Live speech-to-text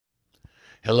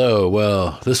Hello.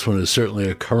 Well, this one is certainly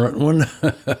a current one.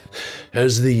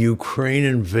 Has the Ukraine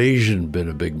invasion been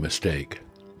a big mistake?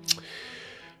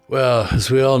 Well, as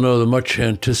we all know, the much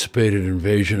anticipated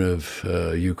invasion of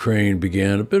Ukraine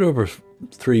began a bit over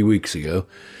 3 weeks ago,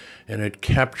 and it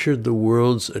captured the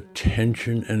world's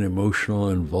attention and emotional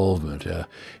involvement.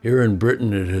 Here in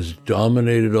Britain, it has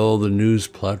dominated all the news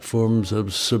platforms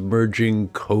of submerging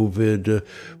COVID,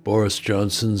 Boris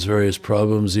Johnson's various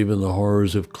problems, even the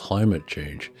horrors of climate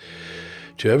change.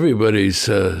 To everybody's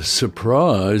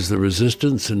surprise, the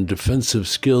resistance and defensive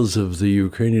skills of the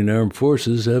Ukrainian armed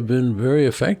forces have been very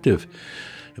effective,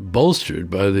 bolstered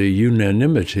by the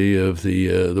unanimity of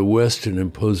the West in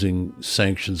imposing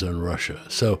sanctions on Russia.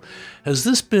 So, has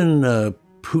this been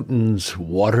Putin's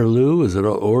Waterloo?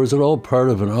 Or is it all part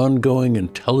of an ongoing,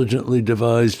 intelligently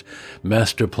devised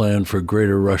master plan for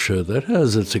Greater Russia that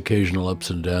has its occasional ups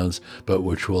and downs, but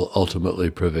which will ultimately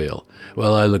prevail?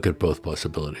 Well, I look at both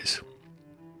possibilities.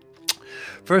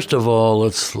 First of all,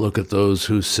 let's look at those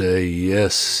who say,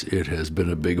 yes, it has been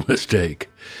a big mistake.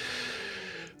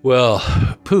 Well,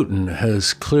 Putin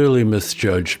has clearly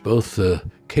misjudged both the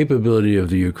capability of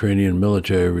the Ukrainian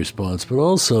military response, but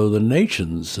also the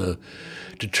nation's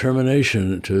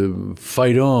determination to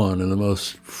fight on in the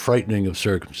most frightening of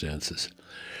circumstances.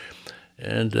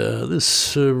 And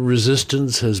this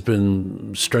resistance has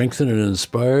been strengthened and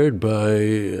inspired by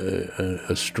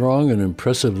a strong and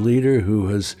impressive leader who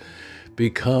has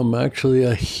become actually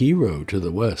a hero to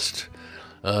the West.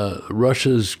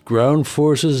 Russia's ground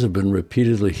forces have been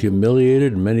repeatedly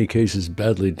humiliated, in many cases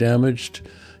badly damaged.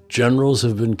 Generals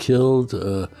have been killed.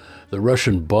 The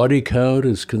Russian body count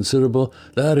is considerable.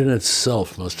 That in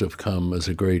itself must have come as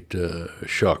a great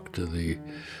shock to the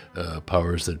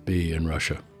powers that be in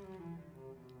Russia.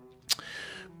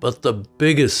 But the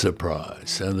biggest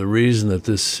surprise, and the reason that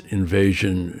this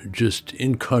invasion just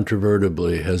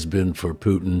incontrovertibly has been for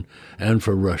Putin and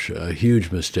for Russia a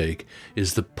huge mistake,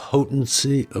 is the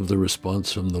potency of the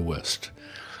response from the West.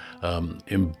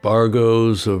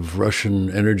 Embargoes of Russian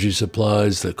energy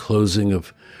supplies, the closing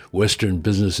of Western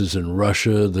businesses in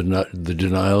Russia, the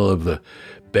denial of the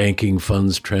banking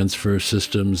funds transfer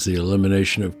systems, the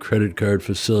elimination of credit card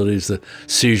facilities, the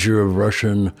seizure of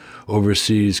Russian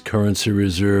overseas currency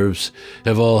reserves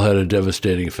have all had a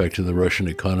devastating effect on the Russian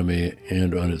economy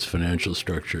and on its financial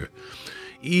structure.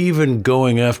 Even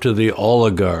going after the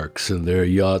oligarchs and their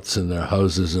yachts and their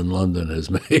houses in London has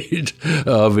made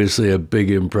obviously a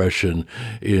big impression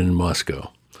in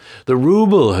Moscow. The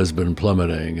ruble has been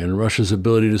plummeting, and Russia's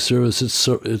ability to service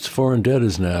its foreign debt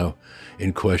is now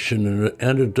in question,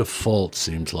 and a default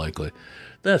seems likely.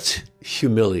 That's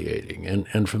humiliating,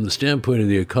 and from the standpoint of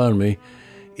the economy,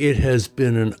 it has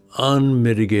been an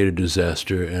unmitigated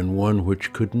disaster, and one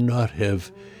which could not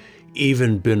have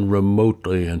even been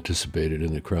remotely anticipated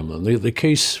in the Kremlin. The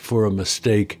case for a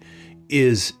mistake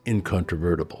is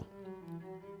incontrovertible.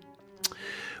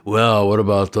 Well, what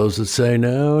about those that say,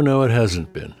 no, it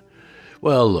hasn't been?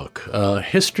 Well, look,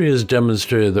 history has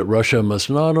demonstrated that Russia must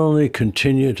not only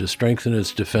continue to strengthen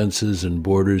its defenses and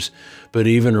borders, but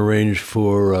even arrange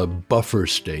for buffer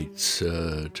states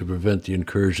to prevent the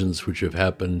incursions which have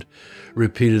happened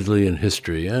repeatedly in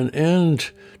history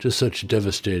and to such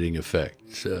devastating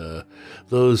effects.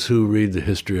 Those who read the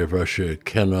history of Russia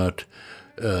cannot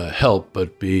help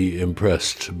but be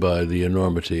impressed by the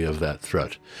enormity of that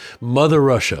threat. Mother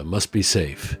Russia must be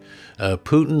safe.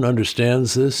 Putin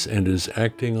understands this and is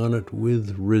acting on it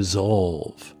with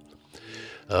resolve.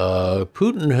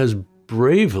 Putin has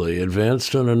bravely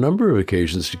advanced on a number of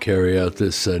occasions to carry out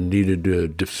this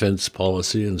needed defense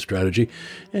policy and strategy,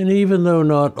 and even though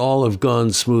not all have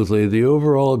gone smoothly, the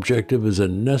overall objective is a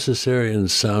necessary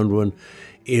and sound one.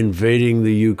 Invading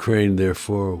the Ukraine,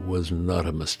 therefore, was not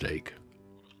a mistake.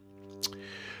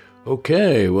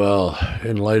 Okay, well,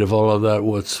 in light of all of that,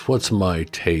 what's my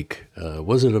take?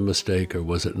 Was it a mistake or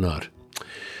was it not?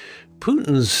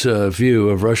 Putin's view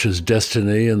of Russia's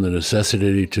destiny and the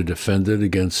necessity to defend it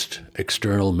against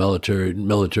external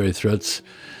military threats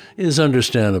is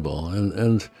understandable,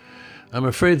 and I'm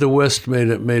afraid the West made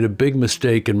a big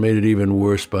mistake and made it even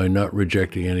worse by not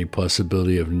rejecting any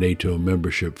possibility of NATO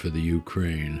membership for the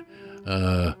Ukraine.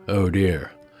 Oh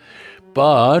dear.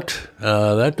 But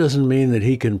that doesn't mean that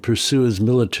he can pursue his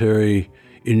military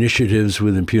initiatives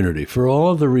with impunity. For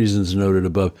all of the reasons noted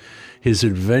above, his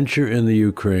adventure in the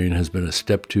Ukraine has been a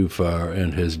step too far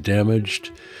and has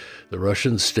damaged the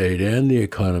Russian state and the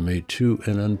economy to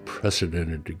an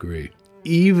unprecedented degree.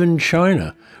 Even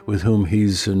China, with whom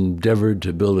he's endeavored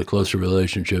to build a closer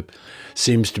relationship,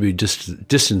 seems to be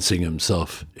distancing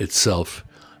itself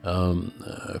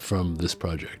from this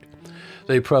project.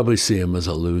 They probably see him as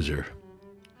a loser.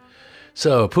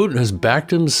 So Putin has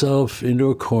backed himself into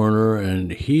a corner,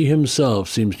 and he himself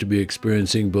seems to be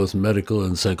experiencing both medical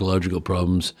and psychological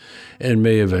problems, and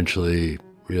may eventually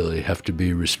really have to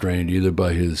be restrained either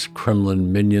by his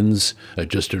Kremlin minions,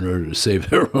 just in order to save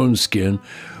their own skin,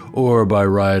 or by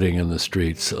rioting in the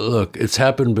streets. Look, it's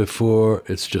happened before.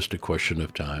 It's just a question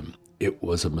of time. It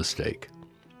was a mistake.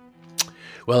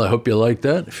 Well, I hope you liked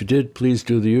that. If you did, please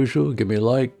do the usual. Give me a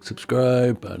like,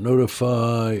 subscribe,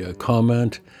 notify,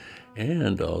 comment,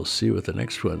 and I'll see you with the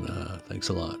next one. Thanks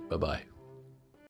a lot. Bye-bye.